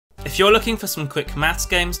If you're looking for some quick maths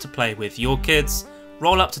games to play with your kids,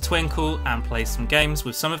 roll up to Twinkl and play some games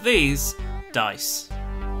with some of these dice.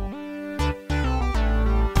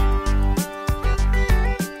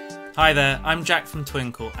 Hi there, I'm Jack from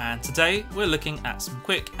Twinkl, and today we're looking at some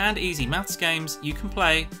quick and easy maths games you can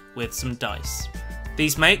play with some dice.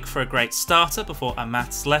 These make for a great starter before a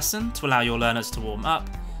maths lesson to allow your learners to warm up,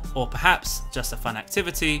 or perhaps just a fun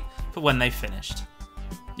activity for when they've finished.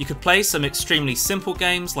 You could play some extremely simple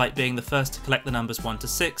games like being the first to collect the numbers 1 to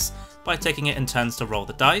 6 by taking it in turns to roll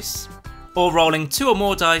the dice, or rolling 2 or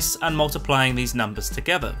more dice and multiplying these numbers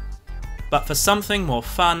together. But for something more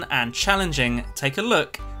fun and challenging, take a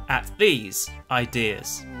look at these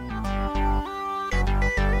ideas.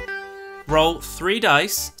 Roll 3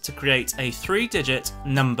 dice to create a 3-digit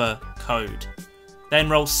number code. Then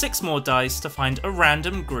roll 6 more dice to find a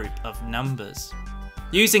random group of numbers.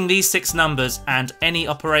 Using these 6 numbers and any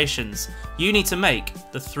operations, you need to make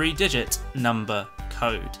the 3-digit number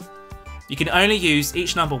code. You can only use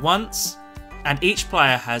each number once, and each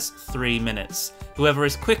player has 3 minutes. Whoever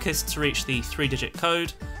is quickest to reach the 3-digit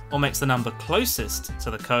code or makes the number closest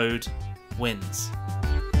to the code wins.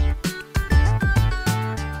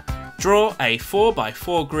 Draw a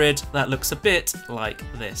 4x4 grid that looks a bit like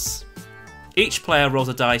this. Each player rolls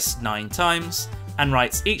a dice 9 times and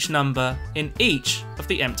writes each number in each of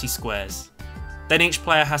the empty squares. Then each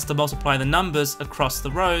player has to multiply the numbers across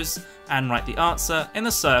the rows and write the answer in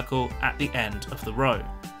the circle at the end of the row.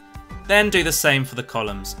 Then do the same for the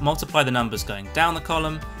columns, multiply the numbers going down the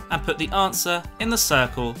column and put the answer in the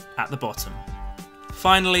circle at the bottom.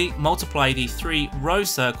 Finally, multiply the 3 row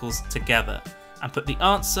circles together and put the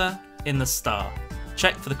answer in the star.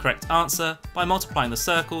 Check for the correct answer by multiplying the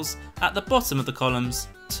circles at the bottom of the columns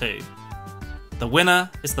too. The winner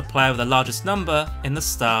is the player with the largest number in the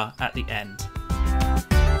star at the end.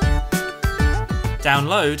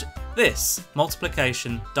 Download this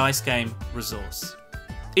multiplication dice game resource.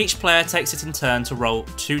 Each player takes it in turn to roll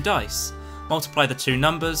 2 dice, multiply the 2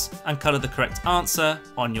 numbers and colour the correct answer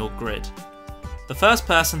on your grid. The first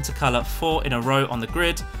person to colour 4 in a row on the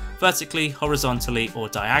grid, vertically, horizontally or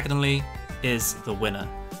diagonally, is the winner.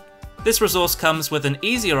 This resource comes with an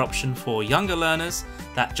easier option for younger learners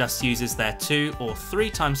that just uses their 2 or 3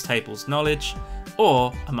 times tables knowledge,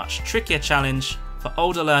 or a much trickier challenge for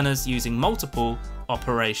older learners using multiple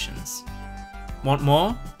operations. Want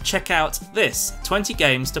more? Check out this 20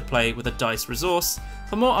 games to play with a dice resource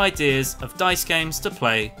for more ideas of dice games to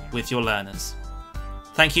play with your learners.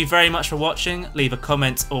 Thank you very much for watching. Leave a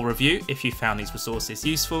comment or review if you found these resources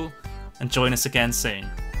useful, and join us again soon.